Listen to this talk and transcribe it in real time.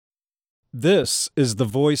This is the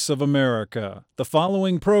voice of America. The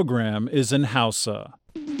following program is in Hausa.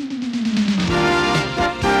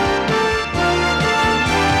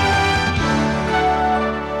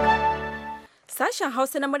 Sashen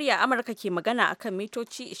Hausa na murya Amurka ke magana akan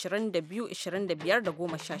mitoci 22, 25 da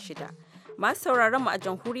 16. Masu sauraron mu a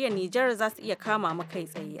jamhuriyar Nijar za su iya kama mu kai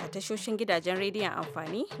tsaye a tashoshin gidajen rediyon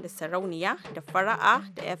amfani da sarauniya da fara'a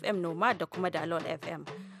da FM Noma da kuma Dalol FM.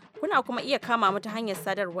 Kuna kuma iya kama mu ta hanyar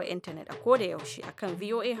sadarwar intanet a koda yaushe akan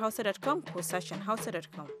voahausa.com ko sashen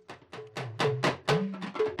hausa.com.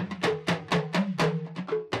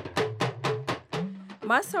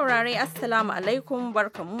 Masu saurare Assalamu alaikum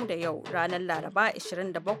barkamu da yau ranar Laraba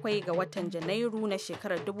 27 ga watan Janairu na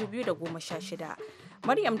shekarar 2016.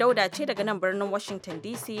 Maryam Dauda ce daga nan birnin Washington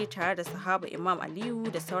DC tare da sahaba Imam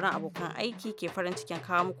Aliyu da sauran abokan aiki ke farin cikin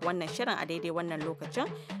kawo muku wannan shirin a daidai wannan lokacin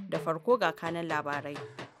da farko ga kanan labarai.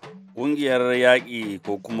 Ƙungiyar yaƙi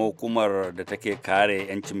ko kuma hukumar da take kare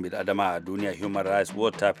 'yancin bil'adama a duniya Human Rights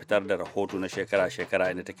Watch ta fitar da rahoto na shekara-shekara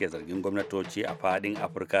inda take zargin gwamnatoci a fadin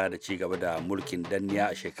Afirka da ci gaba da mulkin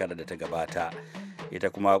danniya a shekarar da ta gabata. Ita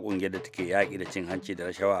kuma ƙungiyar da take yaƙi da cin hanci da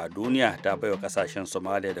rashawa a duniya ta baiwa ƙasashen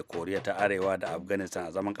Somalia da Koriya ta Arewa da Afghanistan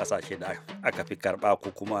a zaman ƙasashe da aka fi karɓa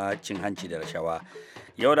ko kuma cin hanci da rashawa.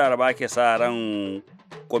 Yau da Laraba ke sa ran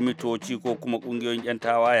kwamitoci ko kuma kungiyoyin 'yan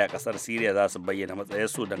tawaye a kasar Siriya za su bayyana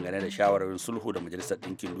matsayarsu dangane da shawararin sulhu da Majalisar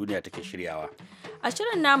Ɗinkin Duniya take shiryawa. A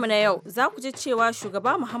shirin namu na yau za ku ji cewa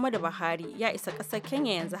shugaba Muhammadu Buhari ya isa ƙasar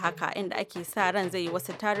Kenya yanzu haka inda ake sa ran zai yi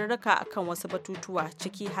wasu tarurruka akan wasu batutuwa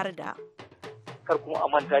ciki har da kar kuma a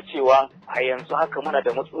manta cewa a yanzu haka muna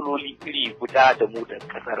da matsaloli iri guda da mu da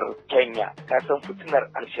kasar Kenya. Ka san fitinar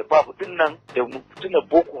Al-Shabaab dinnan da fitinar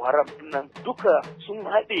Boko Haram dinnan duka sun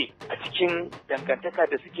haɗe a cikin dangantaka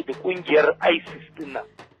da suke da ƙungiyar ISIS dinnan.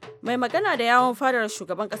 Mai magana da yawon fadar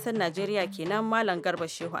shugaban kasar Najeriya kenan Malam Garba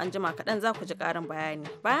Shehu an jima kaɗan za ku ji ƙarin bayani.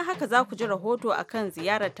 Bayan haka za ku ji rahoto akan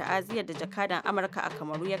ziyarar ta'aziyar da jakadan Amurka a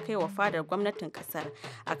Kamaru ya kai wa fadar gwamnatin kasar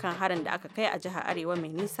akan harin da aka kai a jihar Arewa mai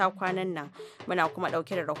nisa kwanan nan. Muna kuma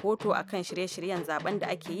ɗauke da rahoto akan shirye-shiryen zaben da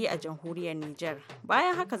ake yi a jamhuriyar Nijar.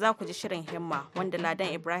 Bayan haka za ku ji shirin himma wanda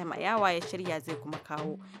Ladan Ibrahim Ayawa ya shirya zai kuma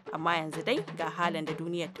kawo. Amma yanzu dai ga halin da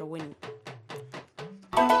duniyar ta wuni.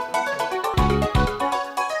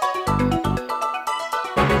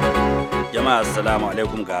 Jama'a assalamu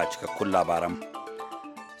alaikum ga cikakkun labaran.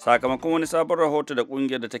 Sakamakon wani sabon rahoto da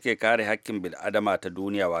kungiyar da take kare hakkin bil'adama ta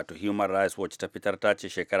duniya wato Human Rights Watch ta fitar ta ce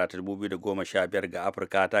shekara ta 2015 ga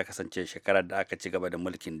Afirka ta kasance shekarar da aka ci gaba da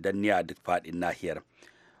mulkin danniya a duk faɗin nahiyar.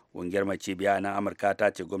 Kungiyar mai cibiya na Amurka ta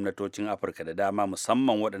ce gwamnatocin Afirka da dama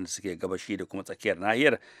musamman waɗanda suke gabashi da kuma tsakiyar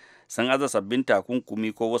nahiyar sun aza sabbin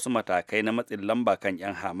takunkumi ko wasu matakai na matsin lamba kan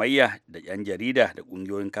 'yan hamayya da 'yan jarida da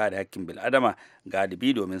ƙungiyoyin kare hakkin bil'adama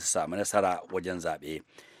galibi domin su samu nasara wajen zaɓe.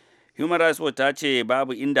 Human Rights Watch ta ce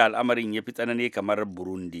babu inda al'amarin ya fi tsanani kamar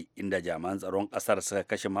Burundi, inda jami'an tsaron ƙasar suka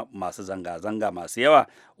kashe masu zanga-zanga masu yawa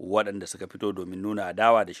waɗanda suka fito domin nuna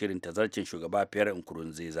adawa da shirin tazarcin shugaba Pierre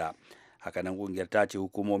Nkurunziza. Hakanan ƙungiyar ta ce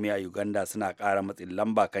hukumomi a Uganda suna ƙara matsin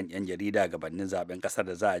lamba kan 'yan jarida gabanin zaben ƙasar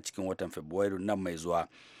da za a cikin watan Fabrairu nan mai zuwa.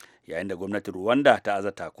 Yayin da gwamnatin Rwanda ta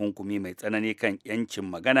aza takunkumi mai tsanani kan 'yancin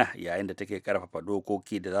magana yayin da take karfafa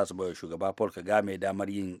dokoki da za su baiwa shugaba Paul Kagame damar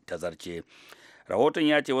yin tazarce. Rahoton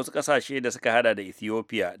ya ce wasu kasashe da suka hada da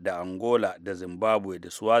Ethiopia da Angola da Zimbabwe da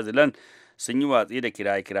Swaziland sun yi watsi da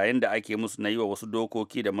kiraye-kirayen da ake musu na yi wa wasu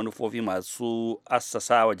dokoki da manufofi masu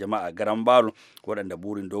assasa wa jama'a garan baro waɗanda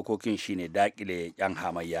burin dokokin shine dakile 'yan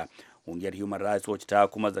hamayya. Ƙungiyar Human Rights Watch ta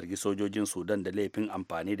kuma zargi sojojin Sudan da laifin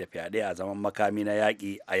amfani da fyaɗe a zaman makami na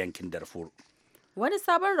yaƙi a yankin Darfur. Wani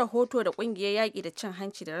sabon rahoto da kungiyar yaƙi da cin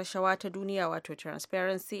hanci da rashawa ta duniya wato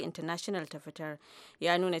Transparency International ta fitar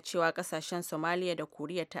ya nuna cewa kasashen Somalia da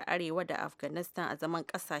Koriya ta Arewa da Afghanistan a zaman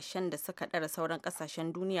kasashen da suka ɗara sauran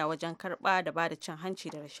kasashen duniya wajen karɓa da bada cin hanci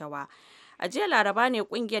da rashawa. A jiya Laraba ne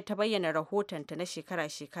kungiyar ta bayyana rahotonta na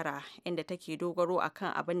shekara-shekara inda take dogaro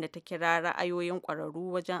akan abin da ta kira ra'ayoyin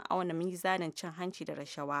ƙwararru wajen auna mizanin cin hanci da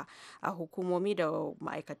rashawa a hukumomi da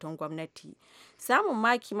ma'aikatan gwamnati. Samun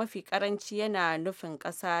maki mafi karanci yana nufin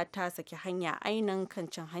ƙasa ta saki hanya ainin kan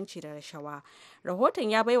cin hanci da rashawa. Rahoton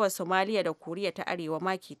ya baiwa Somalia da Koriya ta Arewa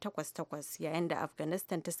maki 8-8 yayin da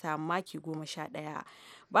Afghanistan ta samu maki 11.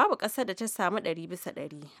 Babu ƙasar da ta samu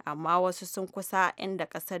 100%, amma wasu sun kusa inda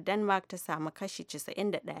ƙasar Denmark ta samu kashi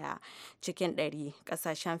 91 cikin 100.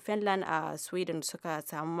 Ƙasashen Finland a Sweden suka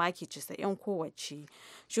samu maki 90 kowace.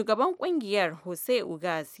 Shugaban ƙungiyar Jose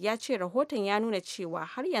Ugas ya ce rahoton ya nuna cewa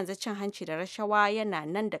har yanzu cin hanci da rashawa yana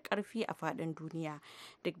nan da ƙarfi a faɗin duniya.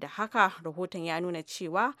 Duk da haka, rahoton ya nuna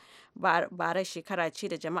cewa ba shekara ce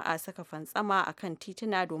da jama'a suka fantsama a kan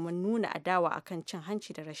tituna domin nuna adawa a kan cin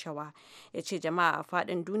hanci da rashawa. Ya ce jama'a a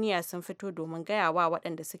faɗin duniya sun fito domin gaya wa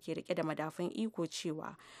waɗanda suke rike da madafun iko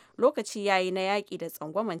cewa lokaci yayi na yaƙi da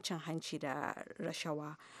tsangwaman cin hanci da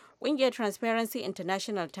rashawa. Ƙungiyar Transparency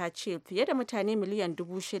International ta ce fiye da mutane miliyan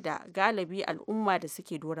 6,000 galibi al'umma da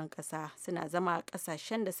suke doron ƙasa suna zama a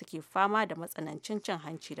ƙasashen da suke fama da matsanancin cin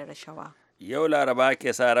hanci da rashawa. Yau Laraba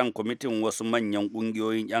ke sa ran kwamitin wasu manyan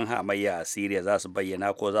ƙungiyoyin 'yan hamayya a Siriya za su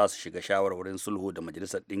bayyana ko za su shiga shawarwarin sulhu da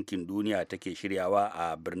Majalisar Ɗinkin Duniya take shiryawa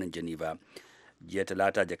a birnin Geneva. Jiya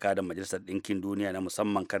Talata jakadan Majalisar Ɗinkin Duniya na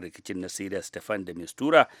musamman kan rikicin na Siriya Stefan de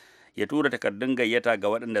Mistura ya tura takardun gayyata ga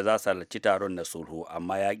waɗanda za su halarci taron na sulhu,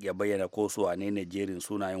 amma ya ƙi bayyana ko su wane ne jerin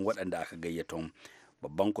sunayen waɗanda aka gayyato.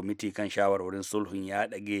 Babban kwamiti kan shawarwarin sulhun ya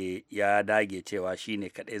dage cewa shine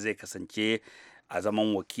kaɗai zai kasance a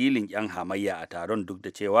zaman wakilin 'yan hamayya a taron, duk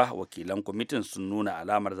da cewa wakilan kwamitin sun nuna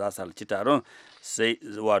alamar za su halarci taron sai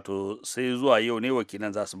zuwa yau ne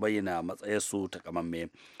wakilan za su bayyana matsayarsu takamamme.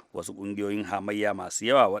 Wasu ƙungiyoyin hamayya masu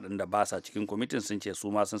yawa waɗanda ba sa cikin kwamitin sun ce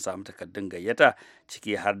su ma sun samu takardun gayyata,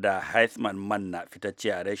 ciki har da Haithman Manna,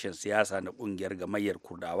 fitacce a reshen siyasa na ƙungiyar gamayyar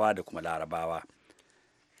Kurdawa da kuma Larabawa.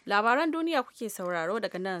 Labaran duniya kuke sauraro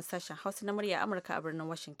daga nan sashen Hausa na murya Amurka a birnin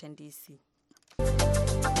Washington DC.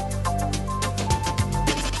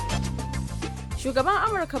 Shugaban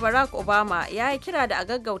Amurka Barack Obama ya yi kira da a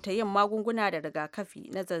gaggauta yin magunguna da rigakafi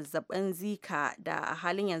na zazzabin Zika da a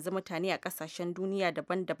halin yanzu mutane a kasashen duniya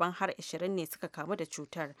daban-daban har 20 ne suka kamu da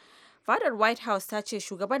cutar. Fadar White House ta ce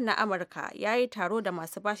shugaban na Amurka ya yi taro da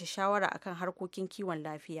masu bashi shawara akan harkokin kiwon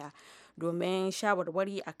lafiya domin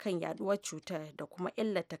shawarwari akan yaduwar cutar da kuma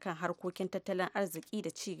illata kan harkokin tattalin arziki da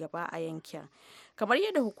ci gaba a yankin. Kamar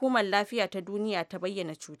yadda hukumar lafiya ta duniya ta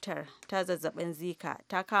bayyana, cutar ta zazzabin Zika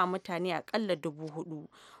ta kama mutane akalla 4,000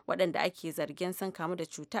 waɗanda ake zargin sun kamu da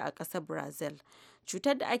cuta a ƙasar Brazil.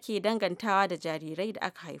 Cutar da ake dangantawa da jarirai da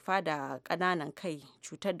aka haifa da ƙananan kai,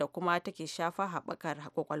 cutar da kuma take shafa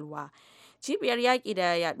haɓakar kwakwalwa. Cibiyar yaƙi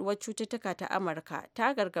da yaɗuwar cututtuka ta Amurka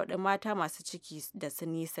ta gargaɗi mata masu ciki da su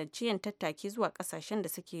nisanci yin tattaki zuwa ƙasashen da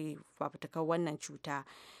suke fafutukar wannan cuta.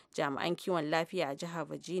 Jami'an kiwon lafiya a jihar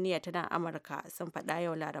Virginia ta nan Amurka sun faɗa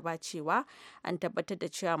yau Laraba cewa an tabbatar da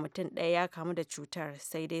cewa mutum ɗaya ya kamu da cutar,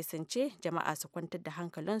 sai dai sun ce jama'a su kwantar da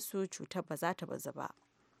hankalinsu, cutar ba za ta bazu ba.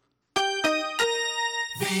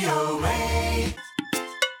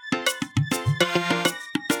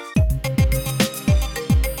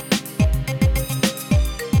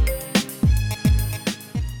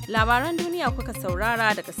 Labaran duniya kuka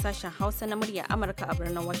saurara daga sashen Hausa na murya Amurka a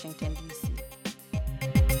birnin Washington DC.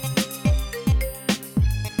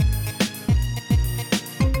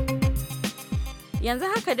 Yanzu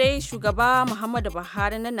haka dai shugaba Muhammadu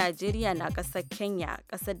Buhari na Najeriya na ƙasar Kenya,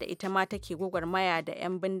 ƙasar da ita ma take gwagwarmaya da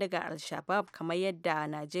 'yan bindiga Al-Shabab kamar yadda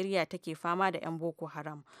Najeriya take fama da 'yan Boko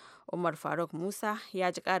Haram. Umar Faruk Musa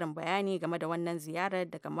ya ji ƙarin bayani game da wannan ziyarar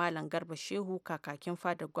daga Malam Garba Shehu, kakakin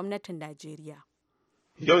fadar gwamnatin Najeriya.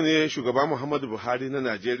 Yau ne shugaba Muhammadu Buhari na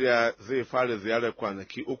Najeriya zai fara ziyarar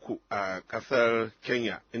kwanaki 3 a ƙasar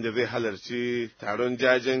Kenya, inda zai halarci taron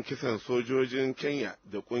jajen kisan sojojin Kenya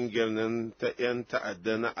da ƙungiyar nan ta 'yan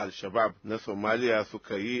ta'adda na Al-Shabab na Somalia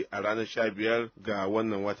suka yi a ranar 15 ga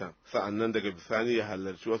wannan watan. Sa'annan daga bisani ya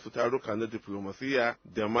halarci wasu taruka na diflomasiyya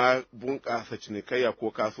da ma bunƙasa cinikayya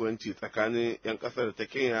ko kasuwanci tsakanin 'yan ƙasar ta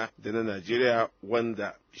Kenya da na Najeriya,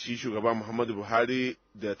 wanda shi shugaba Muhammadu Buhari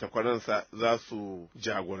da takwaransa za su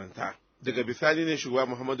jagoranta. Daga bisani ne shugaba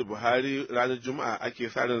Muhammadu Buhari ranar Juma'a ake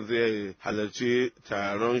sa ran zai halarci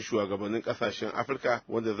taron shugabannin kasashen Afirka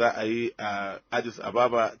wanda za a yi a Addis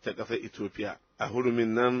Ababa ta ƙasar Ethiopia, a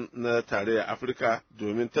hurumin nan na tarayyar Afirka,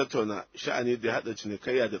 domin tattauna sha'ani da haɗa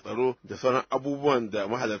cinikayya da tsaro da sauran abubuwan da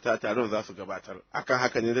mahalarta taron za su gabatar. Akan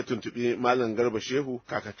haka ne na tuntuɓi Malam Garba Shehu,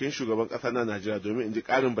 kakakin shugaban ƙasa na Najeriya, domin in ji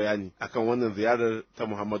ƙarin bayani akan wannan ziyarar ta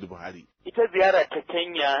Muhammadu Buhari. Ita ziyara ta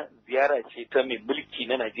Kenya ziyara ce ta mai mulki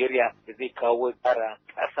na Najeriya da zai kawo tsara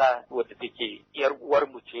ƙasa wadda take yar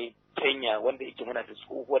uwarmu ce Kenya, wanda yake muna da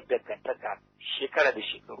tsohuwar dangantaka shekara da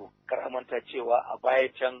shekaru. Kar a manta cewa a baya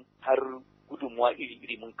can har gudunmuwa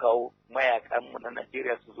iri-iri mun kawo mayakanmu na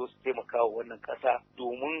Najeriya su zo su taimaka wa wannan ƙasa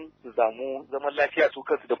domin su samu zaman lafiya su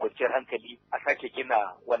kansu da kwanciyar hankali a sake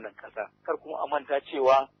gina wannan ƙasa. Kar kuma a manta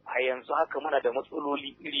cewa a yanzu haka muna da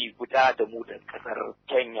matsaloli iri guda da mu da ƙasar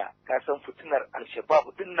Kenya. Ka san fitinar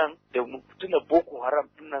Al-Shabab dinnan da fitinar Boko Haram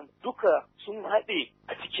dinnan duka sun haɗe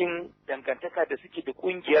a cikin dangantaka da suke da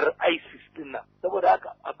ƙungiyar ISIS dinnan. Saboda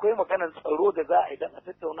haka akwai maganar tsaro da za a idan a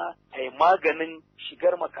tattauna a yi maganin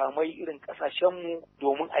shigar makamai irin ƙasashenmu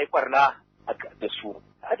domin a yi ɓarna da su.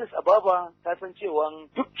 Addis Ababa ta san cewa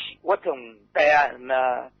duk watan ɗaya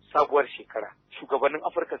na sabuwar shekara shugabannin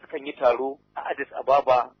Afirka sukan yi taro a Addis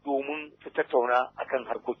Ababa domin su tattauna akan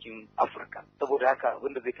harkokin Afirka. Saboda haka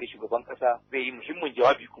abin da zai kai shugaban ƙasa zai yi muhimmin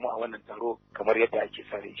jawabi kuma a wannan taro kamar yadda ake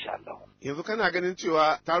sare insha Allah. Yanzu kana ganin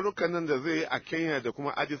cewa tarukan nan da zai yi a Kenya da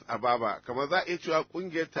kuma Addis Ababa kamar za a iya cewa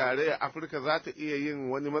kungiyar tarayyar Afirka za ta iya yin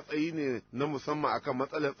wani matsayi ne na musamman akan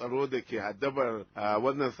matsalar tsaro da ke haddabar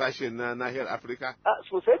wannan sashe na nahiyar Afirka?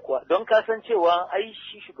 Sosai kuwa don kasancewa ai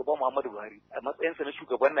shi shugaban Muhammadu Buhari a matsayinsa na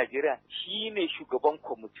shugaban Najeriya shi ne shugaban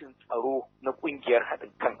kwamitin tsaro na kungiyar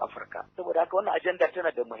haɗin kan Afirka. Saboda haka wannan ajanda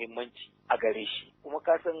tana da muhimmanci a gare shi. Kuma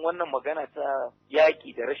ka san wannan magana ta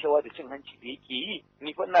yaƙi da rashawa da cin hanci da yake yi,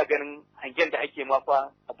 ni fa ina ganin hangen da ake ma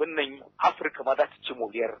fa abin nan Afirka ma za ta ci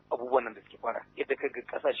moriyar abubuwan nan da suke fara. Yadda kaga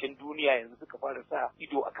kasashen duniya yanzu suka fara sa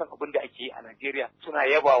ido akan abin da ake yi a Najeriya suna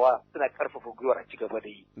yabawa suna karfafa gwiwar a ci gaba da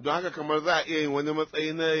yi. Don haka kamar za a iya yin wani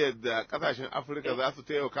matsayi na yadda kasashen Afirka za su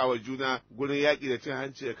taimaka wa juna gurin yaƙi da cin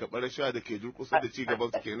hanci da karɓar rashawa da ke durƙusa da ci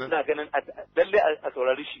gaban su kenan. Ina ganin lalle a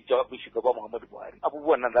saurari jawabin shugaba Muhammadu Buhari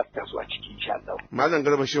abubuwan nan za su taso a ciki insha Allah. Malam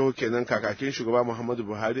Garba Shehu kenan kakakin shugaba Muhammadu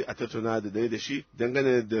Buhari a tattauna da shi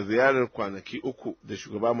dangane da ziyarar kwanaki 3 da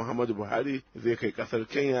shugaba Muhammadu Buhari zai kai kasar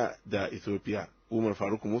Kenya da Ethiopia. Umar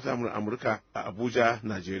Faruk Musa Amurka a Abuja,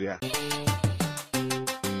 Najeriya.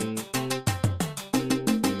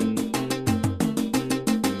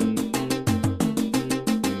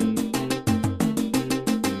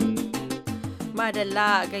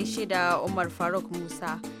 Madalla a gaishe da Umar Faruk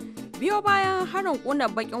Musa. Biyo bayan harin kuna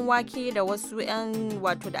bakin wake da wasu 'yan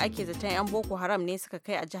wato da ake zaton 'yan Boko Haram ne suka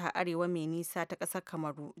kai a jihar Arewa mai nisa ta ƙasar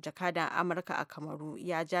Kamaru, jakadan Amurka a Kamaru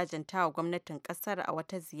ya jajanta wa gwamnatin ƙasar a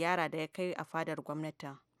wata ziyara da ya kai a fadar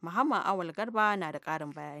gwamnatin. Muhammad Awal Garba na da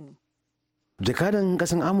ƙarin bayani. Jakadan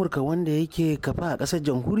kasan Amurka wanda yake kafa a kasar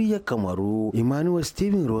jamhuriyar Kamaru, Emmanuel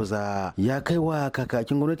Steven Rosa, ya kai wa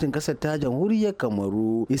kakakin gwamnatin kasar ta jamhuriyar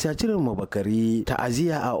Kamaru, Isa Cirin Mabakari,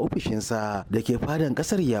 ta'aziyya a ofishinsa da ke fadan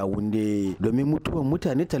kasar Yawunde domin mutuwan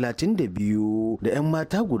mutane 32 da 'yan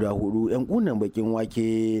mata guda 4 'yan kunan bakin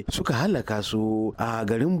wake suka halaka su a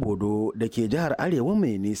garin Bodo da ke jihar Arewa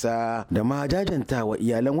mai nisa, da ma jajanta wa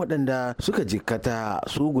iyalan waɗanda suka jikkata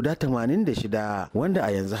su guda 86 wanda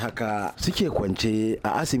a yanzu haka suke kwance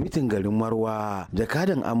a asibitin garin Marwa.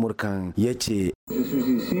 Jakadan Amurkan ya ce,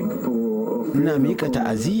 ina mika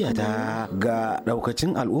ta'aziyyata ga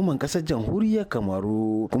daukacin al'umman kasar jamhuriyar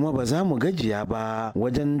Kamaru, kuma ba za mu gajiya ba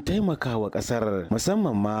wajen taimakawa kasar,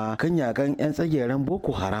 musamman ma kan yakan 'yan tsageren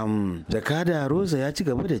Boko Haram. Jakada Rosa ya ci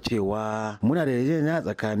gaba da cewa muna da yarjejeniya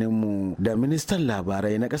tsakaninmu da ministan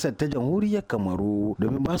labarai na kasar ta jamhuriyar Kamaru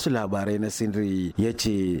domin ba su labarai na sirri. Ya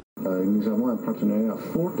ce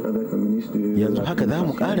yanzu haka za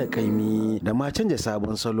mu ƙara kaimi da ma canja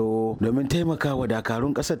sabon salo domin taimakawa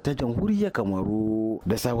dakarun ƙasar ta jamhuriyar Kamaru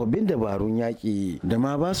da sababbin dabarun yaƙi da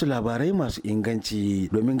ma ba su labarai masu inganci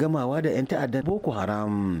domin gamawa da 'yan ta'addan Boko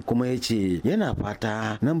Haram. Kuma ya ce yana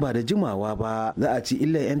fata nan ba da jimawa ba za a ci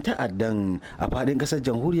illar 'yan ta'addan a faɗin ƙasar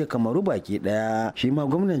jamhuriyar Kamaru baki ɗaya. Shi ma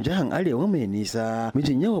gwamnan jihar Arewa mai nisa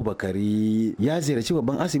mijin Yawa Bakari ya ziyarci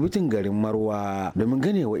babban asibitin garin Marwa domin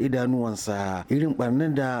ganewa idanuwansa irin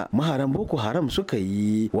barnan da maharan Boko Haram suka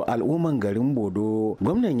yi wa al'umman garin Bodo.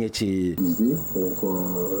 Gwamnan ya ce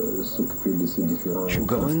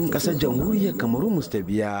shugaban kasar jamhuriyar Kamaru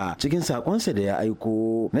Mustabiya cikin sakonsa da ya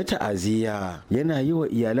aiko na ta'aziyya yana yi wa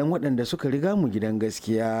iyalan waɗanda suka riga mu gidan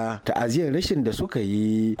gaskiya ta'aziyyar rashin da suka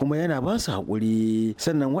yi, kuma yana ba su haƙuri,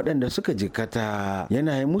 sannan waɗanda suka jikkata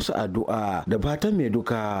yana yi musu addu'a da fatan mai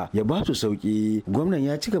duka ya ba su sauki. Gwamnan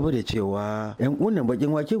ya ci gaba da cewa 'yan ƙunan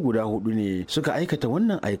bakin wake guda 4 ne suka aikata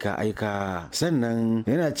wannan aika-aika, sannan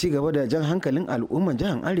yana ci gaba da jan hankalin al'umman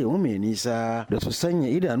jihar Arewa mai nisa da su sanya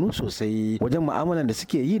idanu sosai wajen mu'amalar da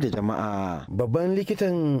suke yi da jama'a. Babban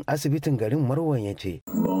likitan asibitin garin Marwan ya ce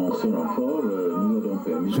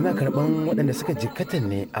suna karban waɗanda suka jikkatan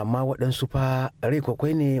ne, amma waɗansu fa rai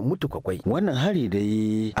kwakwai ne mutu kwakwai. Wannan hari da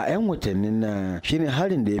yi a 'yan watannin nan shine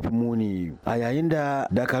harin da ya fi muni, a yayin da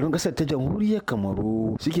dakarun ƙasar ta jamhuriyar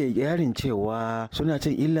Kamaru suke yarin cewa suna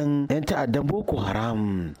cin illan 'yan ta'addan Boko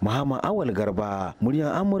Haram. Muhammad Awal Garba,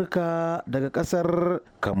 muryar Amurka daga ƙasar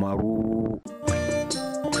Kamaru.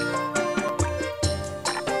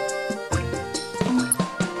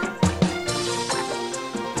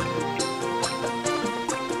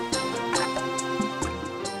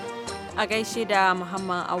 A gaishe da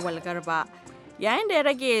Muhammad Awal Garba. Yayin da ya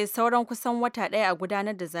rage sauran kusan wata ɗaya a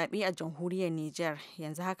gudanar da zaɓe a jamhuriyar Nijar,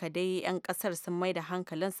 yanzu haka dai 'yan ƙasar sun mai da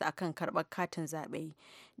hankalinsu akan karɓar katin zaɓe.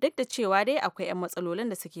 Duk da cewa dai akwai 'yan matsalolin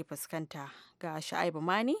da suke fuskanta. Ga Shu'aibu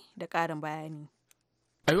Mani da ƙarin bayani.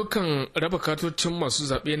 Ayyukan raba katocin masu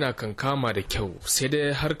zaɓe na kankama da kyau, sai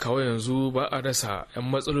dai har kawo yanzu ba a rasa 'yan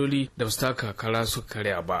matsaloli da ba su taka kara su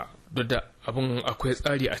karya ba. Duk da abin akwai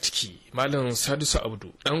tsari a ciki. Malam Sadisu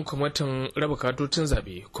Abdu dan kwamitin raba katocin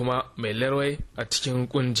zaɓe kuma mai larwai a cikin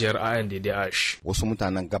kungiyar INDDH. Wasu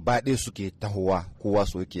mutanen gaba ɗaya suke tahowa, kowa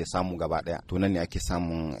su yake samu gaba ɗaya, to nan ne ake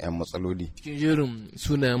samun 'yan matsaloli. Cikin jerin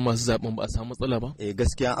sunayen masu zaɓen ba a samu matsala ba?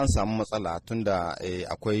 Gaskiya an samu matsala tunda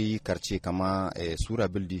akwai karce kama Sura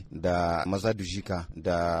Bildi da Mazadujika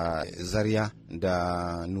da Zaria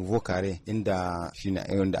da Nuvo Kare inda shine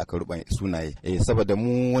wanda aka ruba sunaye. Saboda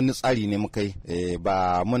mu wani tsari ne muka yi,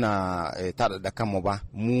 ba muna tada da kanmu ba,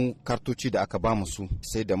 mu kartoci da aka ba mu su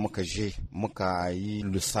sai da muka je muka yi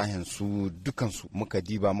lissahin su dukansu, muka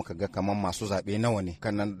diba muka ga kaman masu zaɓe nawa ne,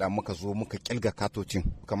 kan nan da muka zo muka kilga katocin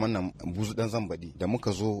kamar nan buzu dan zambadi da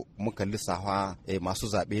muka zo muka lissafa masu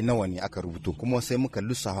zaɓe nawa ne aka rubuto, kuma sai muka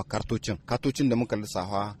lissafa katocin da muka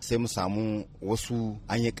lissafa sai mu samu wasu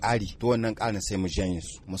an yi ƙari, to wannan ƙarin sai mu janye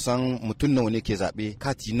su, mu san mutum nawa ne ke zaɓe,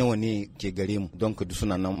 kati nawa ne ke gare mu, don ka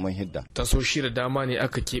suna nan mun hidda. Tasoshi da dama ne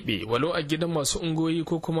aka keɓe walau a gidan masu ungoyi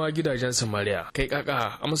ko kuma gidajen samariya. Kai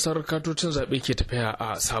kaka amsar katocin zaɓe ke tafiya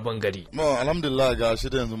a sabon gari. Alhamdulillah ga shi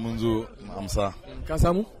da yanzu mun zo amsa. Ka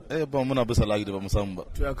samu? Ba muna bisa layi da ba mu samu ba.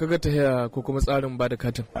 To ya kaga tahiya ko kuma tsarin ba da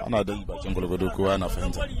katin? Ana da bakin gwalgwado kowa na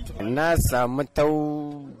fahimta. Na samu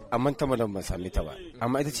tau amma ta madan ban same ta ba.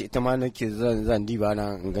 Amma ita ce ita ma nake zan diba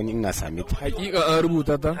na gani ina same ta. Hakika an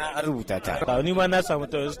rubuta ta? An rubuta ta. Ni ma na samu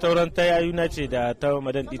ta sauran ta yayuna ce da ta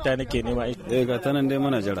madan dita nake nema. Ga ta nan dai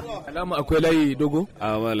muna jira. Alama akwai layi dogo?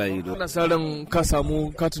 A ba layi dogo. Ana sa ran ka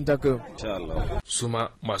samu katin taka. Insha Allah.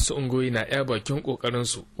 Suma masu ungoyi na iya bakin kokarin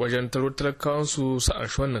su wajen taro talakawan su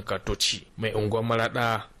anshi wannan katoci. Mai unguwar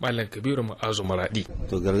Marada Malam Kabiru Ma'azu Maradi.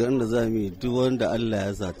 To gargaɗin da za mu yi duk wanda Allah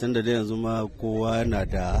ya sa tunda da yanzu ma kowa yana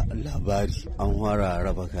da labari an fara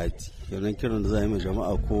raba kati. Kenan kiran da za mu yi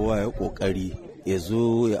jama'a kowa ya kokari ya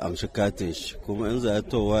zo ya amshi katin shi, kuma in za ya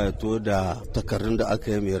towa ya to da takardun da aka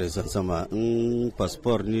yi mai resan sama, in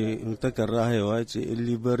fasfor ne, in takarda haihuwa ce, in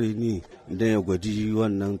libari ne, da ya gwaji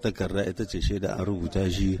wannan takarda ita ce shaida an rubuta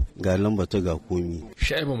shi ga lamba ta ga komi.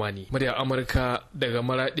 Sha'ibu Mani, murya Amurka daga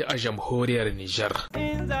Maradi a jamhuriyar Nijar.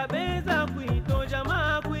 In zaɓe za ku yi to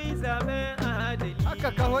jama'a ku yi zaɓen adali. Haka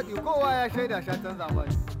ka faɗi kowa ya shaida shatan zaɓen.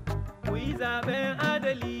 Ku yi zaɓen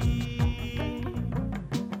adali.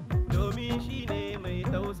 Shi ne mai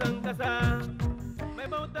tausan ƙasa.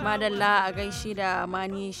 Madalla a gaishe da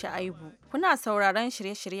Mani Sha'aibu. Kuna sauraron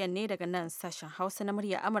shirye-shiryen ne daga nan sashen Hausa na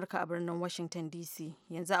murya Amurka a birnin Washington DC.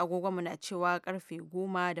 Yanzu agogonmu na cewa karfe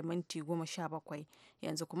 10:17.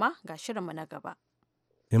 Yanzu kuma ga shirinmu na gaba.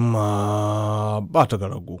 Himma ba ta ga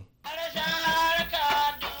rago.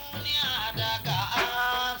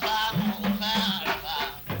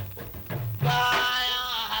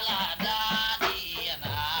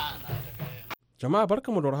 Jama'a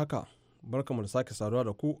barkamu da haka, barkamu da sake saduwa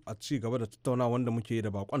da ku a ci gaba da tattaunawa wanda muke yi da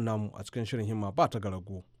bakon namu a cikin shirin himma ba ta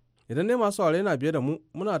garago. Idan ne masu saurare na biye da mu,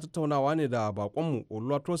 muna tattaunawa ne da bakonmu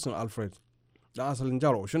Oluwatosin Alfred, dan asalin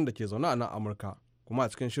jihar Oshun da ke zaune a nan Amurka. Kuma a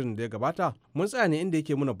cikin shirin da ya gabata, mun tsaya ne inda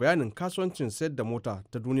yake muna bayanin kasuwancin sayar da mota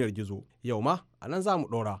ta duniyar gizo. Yau ma a nan za mu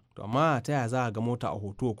ɗora. To amma ta yaya za a ga mota a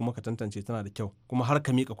hoto kuma ka tantance tana da kyau, kuma har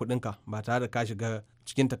ka miƙa kuɗinka ba tare da ka shiga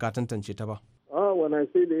cikinta ka tantance ta ba. When I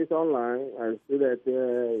see this online, I see that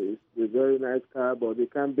it's a very nice car, but you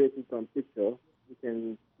can't base it on picture.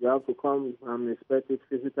 You have to come and inspect it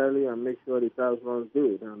physically and make sure the car runs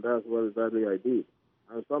good, and that's what exactly I did.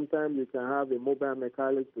 And sometimes you can have a mobile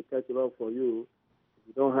mechanic to take it off for you. If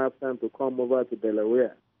you don't have time to come over to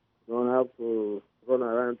Delaware, you don't have to run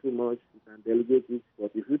around too much. You can delegate it.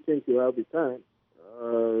 But if you think you have the time,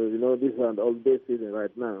 this is an all-day season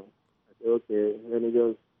right now. I say, okay, let me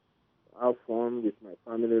just have fun with my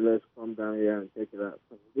family. Let's come down here and take it out.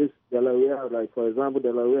 This Delaware, like for example,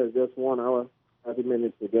 Delaware is just 1 hour, 30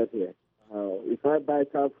 minutes to get here. If I buy a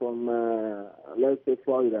car from, let's say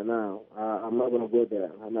Florida now, I'm not going to go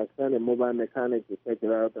there. I might send a mobile mechanic to take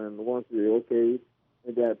it out, and once we're okay,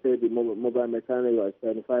 maybe I pay the mobile mechanic like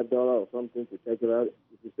 $75 or something to take it out.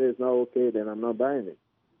 If he says it's not okay, then I'm not buying it.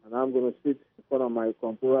 And I'm going to sit in front of my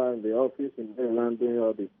computer in the office and then doing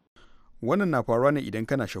all this. Wannan na faruwa ne idan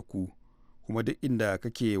kana shakku, kuma duk inda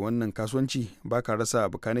kake wannan kasuwanci ba ka rasa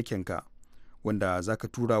bakanikenka, wanda za ka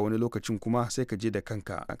tura wani lokacin kuma sai ka je da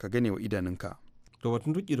kanka ka gane wa idanunka. To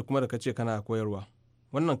batun tuki da kuma da kace kana koyarwa,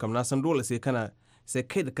 wannan kam na san dole sai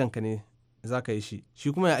kai da kanka ne za ka yi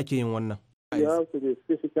shi kuma ya ake yin wannan. You have to be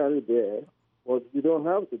physically there, but you don't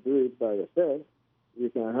have to do it by yourself. You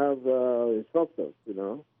can have instructors,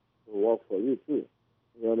 to work for you too.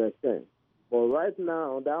 You understand? But right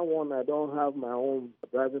now, that one, I don't have my own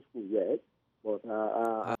driving school yet. But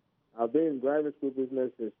I've been in driving school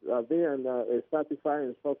businesses. I've been a certified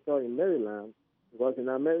instructor in Maryland. Because in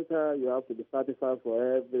America, you have to be certified for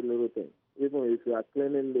every little thing. Even if you are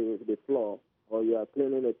cleaning the floor or you are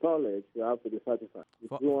cleaning a toilet, you have to be certified.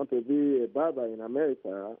 If you want to be a barber in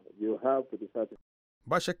America, you have to be certified.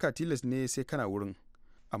 Ba shakka tilas ne sai kana wurin,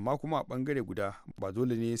 amma kuma a ɓangare guda ba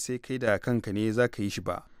dole ne sai kai da kanka ne za ka yi shi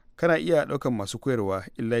ba. Kana iya ɗaukar masu koyarwa,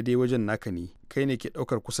 illa dai wajen naka ne, kai ne ke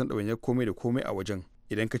ɗaukar kusan ɗawainiyar komai da komai a wajen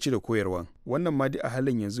idan ka ci da koyarwan. Wannan ma dai a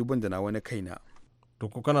halin yanzu ban da na wani kaina. To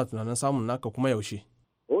ko kana tunanin samun naka kuma yaushe?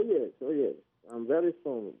 Oh yes. I'm very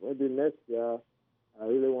soon. Maybe next year, I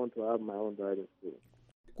really want to have my own driving school.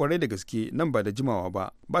 Kwarai da gaske nan ba da jimawa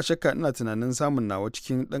ba, ba shakka ina tunanin samun nawa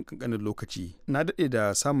cikin ɗan ƙanƙanin lokaci. Na daɗe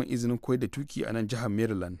da samun izinin koyar da tuki a nan jihar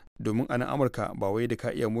Maryland, domin a nan Amurka ba wai da ka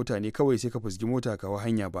iya mota ne kawai sai ka fusgi mota ka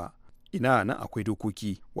hanya ba. Ina nan akwai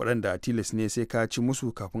dokoki waɗanda tilas ne sai ka ci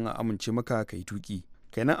musu kafin a amince maka ka yi tuki.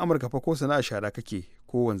 Kai nan Amurka fa ko sana'a shara kake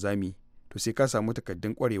ko wanzami, to sai ka samu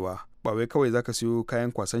takardun ƙwarewa, ba wai kawai za ka siyo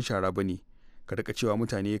kayan kwasan shara ba ne. Ka rika cewa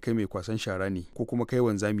mutane kai mai kwasan shara ne ko kuma kai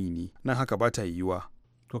wanzami ne, nan haka ba ta yiwuwa.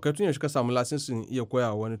 To kai tun yaushe ka samu lasisin iya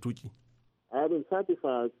koya wani tuki? I have been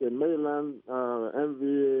certified as a Maryland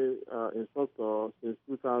MVA instructor since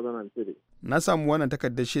 2003. Na samu wannan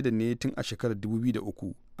takardar shaida ne tun a shekarar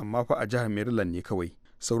 2003, amma fa a jihar Maryland ne kawai.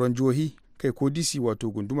 Sauran jihohi kai ko DC wato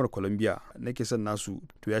gundumar Columbia nake son nasu,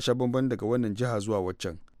 to ya sha bamban daga wannan jiha zuwa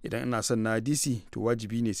waccan. Idan ina son na DC to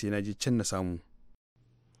wajibi ne sai na je can na samu.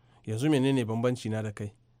 Yanzu menene bambanci na da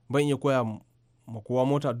kai? Ban iya koya ma kowa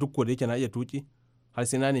mota duk ko da yake na iya tuki? Har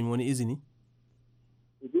sai na nemi wani izini?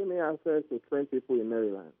 You give me access to train people in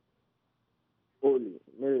Maryland.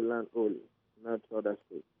 Maryland only, not other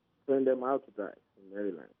states. Train them how to drive in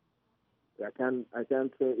Maryland. I can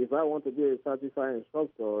train. If I want to be a certified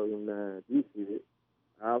instructor in DC,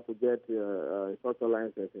 I have to get instructor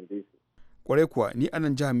license in DC. Kwarai kuwa ni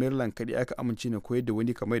anan jihar Maryland kaɗai aka amince na koyar da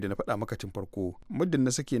wani kamar da na faɗa maka tun farko. Muddin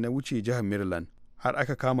na sake na wuce jihar Maryland har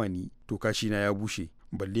aka kama ni, to kashi na ya bushe.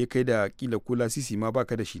 Balle kai da kila kula sisi ma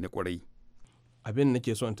baka da shi na kwarai. Abin da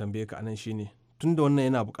nake so in tambaye ka anan shine, tunda wannan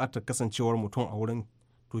yana buƙatar kasancewar mutum a wurin,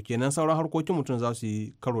 to kenan sauran harkokin mutum za su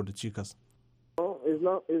yi karo da cikas.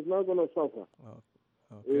 It's not going to suffer.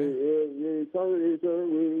 Okay. We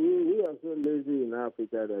are so lazy in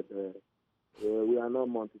Africa that we are not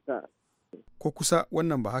multitask. Ko kusa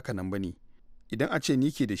wannan ba haka nan bane. Idan a ce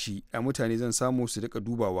ni ke da shi, a mutane zan samu su rika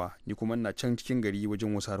dubawa, ni kuma ina can cikin gari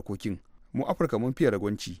wajen wasu harkokin. Mu Afirka mun fiye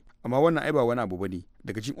ragwanci, amma wannan ai ba wani abu bane.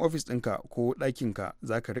 Daga cikin ofis ɗinka ko ɗakinka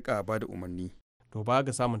za ka rika ba da umarni. To ba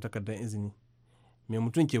ga samun takardar izini, me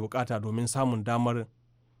mutum ke bukata domin samun damar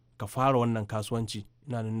ka fara wannan kasuwanci,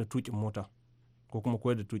 ina nan na tukin mota ko kuma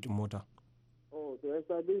koyar da tukin mota? Oh, to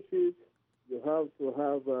establish it, you have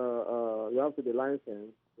to be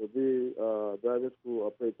licensed to be a driving school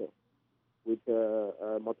operator with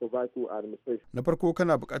motor vehicle administration. Na farko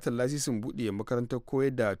kana buƙatar lasisin buɗe makarantar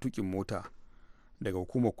koyar da tukin mota daga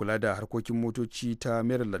hukumar kula da harkokin motoci ta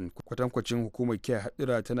Maryland, kwatankwacin hukumar kiyaye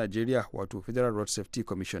haɗura ta Najeriya wato Federal Road Safety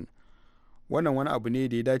Commission. Wannan wani abu ne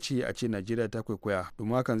da ya dace a ce Najeriya ta kwaikwaya,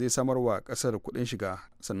 domin hakan zai samar wa ƙasar kuɗin shiga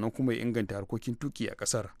sannan kuma ya inganta harkokin tuki a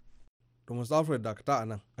ƙasar. To Mustapha dakata a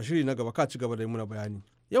nan, a shiri na gaba ka ci gaba da yi muna bayani.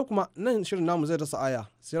 Yau kuma nan shirin namu zai dasa aya,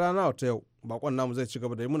 sai rana ta yau bakon namu zai ci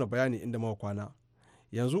gaba da yi muna bayani inda muka kwana.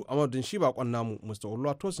 Yanzu a madadin shi bakon namu Mr.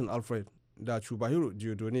 Oluwatosin Alfred da Chubahiro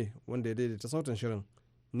Diodone wanda ya daidaita sautin shirin,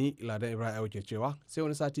 ni Ladan Ibrahim ke cewa sai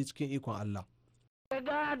wani sati cikin ikon Allah.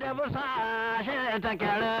 Riga da busa shi take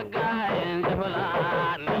riga yin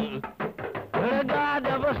Fulani. Riga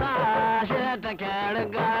da busa shi take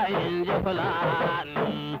riga yin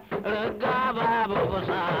Fulani. Riga babu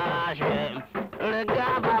busa shi,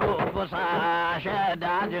 riga babu busa shi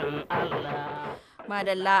dajin Allah.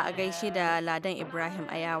 Madalla a gaishe da Ladan Ibrahim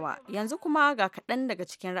Ayawa. Yanzu kuma ga kaɗan daga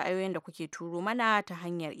cikin ra'ayoyin da kuke turo mana ta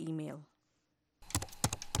hanyar imel.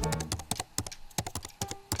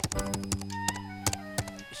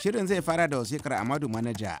 Shirin zai fara da wasikar Amadu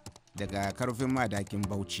Manaja daga karfin madakin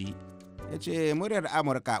Bauchi. Ya ce, muryar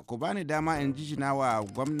Amurka ku bani dama in jijina wa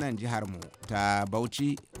gwamnan jiharmu ta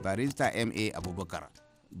Bauchi barista MA Abubakar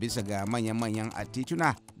bisa ga manyan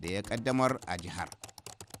tituna da ya kaddamar a jihar.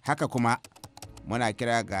 Haka kuma muna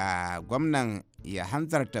kira ga gwamnan ya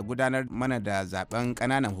hanzarta gudanar mana da zaben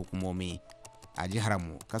ƙananan hukumomi a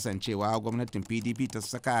jiharmu, kasancewa gwamnatin PDP ta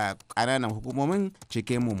saka ƙananan hukumomin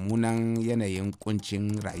cikin mummunan yanayin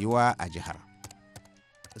kuncin rayuwa a jihar.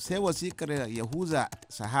 Sai wasikar Yahuza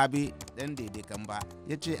Sahabi dan daidai Kamba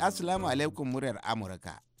ya ce, Assalamu alaikum muryar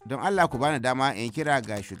Amurka. don Allah ku bani dama in kira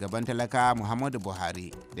ga shugaban talaka Muhammadu Buhari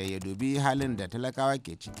da ya dubi halin da talakawa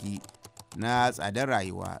ke ciki na tsadar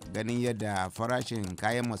rayuwa, ganin yadda farashin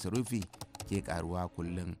kayan masarufi ke karuwa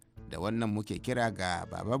kullum. Da wannan muke kira ga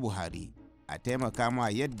Baba Buhari a taimaka ma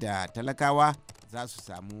yadda talakawa za su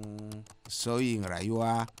samu sauyin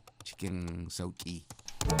rayuwa cikin sauƙi.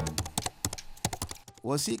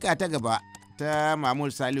 Wasiƙa ta gaba ta Mamul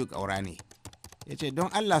Saliu Ƙaura ne, ya ce don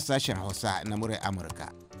Allah sashen Hausa na murai Amurka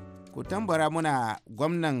ku tambara muna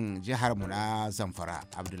gwamnan jiharmu na Zamfara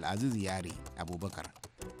Abdulaziz Yari Abubakar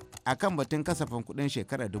akan batun kasafin kudin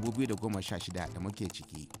shekarar 2016 da muke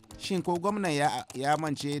ciki. Shin ko gwamnan ya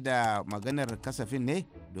mance da maganar kasafin ne?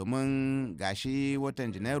 Domin gashi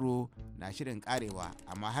watan Janairu na shirin karewa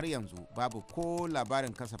amma har yanzu babu ko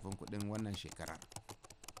labarin kasafin kudin wannan shekarar.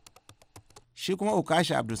 Shi kuma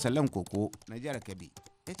Ukasha Abdulsalam Koko na jihar Kebbi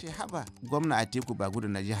ya ce haba gwamna Atiku Bagudu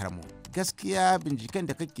na jihar mu, gaskiya binciken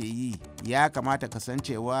da kake yi ya kamata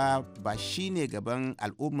kasancewa ba shine gaban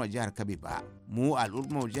al'ummar jihar Kebbi ba. Mu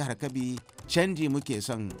al'ummar jihar Kebbi canji muke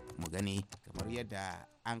son mu gani, kamar yadda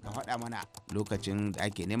an ka faɗa mana lokacin da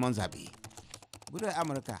ake neman zaɓe. Gudun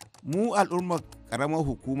Amurka, mu al'ummar ƙaramar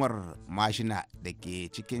hukumar mashina da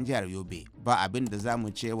ke cikin jihar Yobe ba abin da za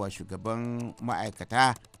mu ce wa shugaban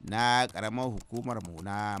ma'aikata na ƙaramar hukumar mu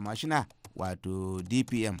na mashina wato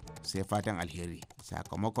DPM sai fatan alheri,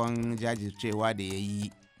 sakamakon jajircewa da ya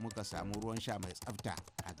yi muka samu ruwan sha mai tsafta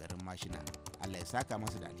a garin mashina. Allah ya saka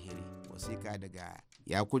masa da alheri. Wasiƙa daga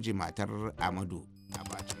ya kuje matar Amadu a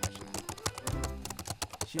bacin mashina.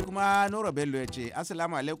 Shi kuma Nora Bello ya ce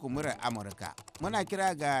Assalamu alaikum murar Amurka, muna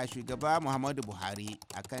kira ga shugaba Muhammadu Buhari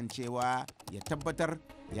akan cewa ya tabbatar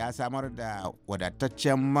ya samar da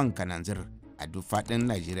wadataccen man kananzir a duk faɗin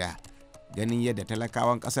Najeriya, ganin yadda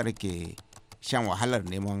talakawan ƙasar ke shan wahalar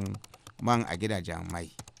neman man a gidajen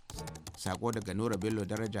mai. Sako daga Nora Bello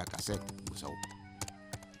Daraja Kaset Gusau.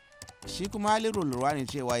 Shi kuma Liru Lurwani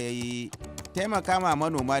cewa ya yi taimaka ma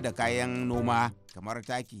manoma da kayan noma kamar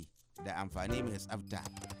taki da amfani mai tsafta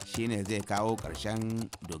shine zai kawo ƙarshen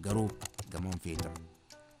dogaro ga man fetur.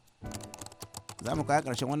 Za mu kawo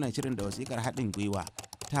ƙarshen wannan shirin da wasiƙar haɗin gwiwa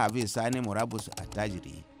ta Hafiz Sani Murabus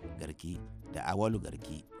Attajiri Garki da Awalu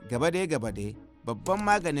Garki. Gaba dai babban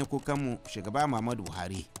maganin kukanmu shugaba Muhammadu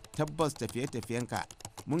Buhari, tabbas tafiye-tafiyenka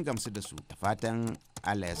mun gamsu da su, da fatan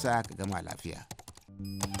Allah ya sa ka gama lafiya.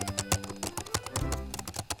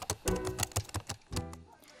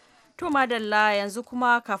 To madalla, yanzu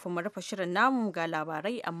kuma kafin mu rufe shirin namu ga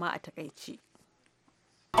labarai amma a takaici.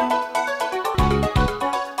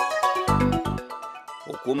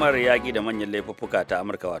 Hukumar yaƙi da manyan laifuffuka ta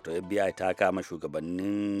Amurka wato FBI ta kama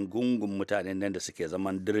shugabannin gungun mutanen nan da suke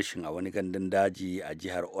zaman dirshin a wani gandun daji a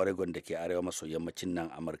jihar Oregon da ke arewa maso yammacin nan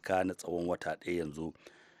Amurka na tsawon wata ɗaya yanzu.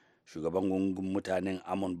 Shugaban gungun mutanen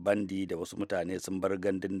Amon Bandi da wasu mutane sun bar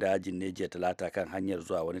gandun dajin ne jiya Talata kan hanyar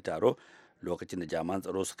zuwa wani taro lokacin da jami'an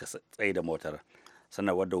tsaro suka tsaye da motar.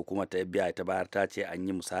 Sanarwar da hukumar ta FBI ta bayar ta ce an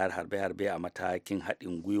yi musayar harbe-harbe a matakin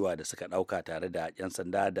haɗin gwiwa da suka ɗauka tare da 'yan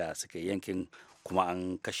sanda da suke yankin, kuma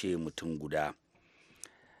an kashe mutum guda.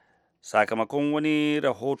 Sakamakon wani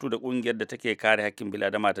rahoto da kungiyar da take kare hakkin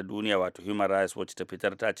biladama ta duniya wato Human Rights Watch ta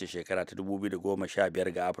fitar, ta ce shekara ta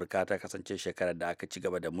 2015 ga Afirka ta kasance shekarar da aka ci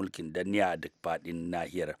gaba da mulkin danniya a duk faɗin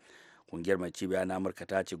nahiyar. Kungiyar mai cibiya na Amurka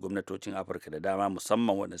ta ce gwamnatocin Afirka da dama,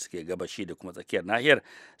 musamman waɗanda suke gabashi da kuma tsakiyar nahiyar,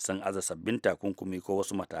 sun aza sabbin takunkumi ko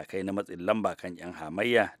wasu matakai na matsin lamba kan 'yan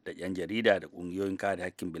hamayya da 'yan jarida da ƙungiyoyin kare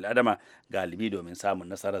hakkin biladama, galibi domin samun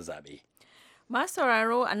nasarar zaɓe. Masu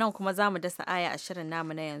sauraro, a nan kuma za mu dasa aya a shirin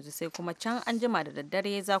namu na yanzu, sai kuma can an jima da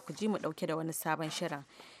daddare za ku ji mu ɗauke da wani sabon shirin,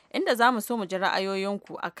 inda za mu so mu ji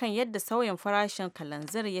ra'ayoyinku akan yadda sauyin farashin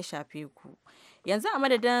kalanzir ya shafe ku. Yanzu a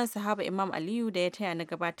madadin sahaba Imam Aliyu da ya taya na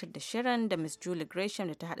gabatar da shirin, da Miss Julie Gresham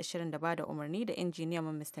da ta haɗa shirin da bada umarni, da injiniyan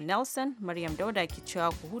Mr. Nelson, Maryam Dauda ke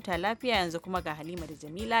cewa ku huta lafiya. Yanzu kuma ga Halima da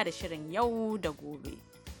Jamila da shirin yau da gobe.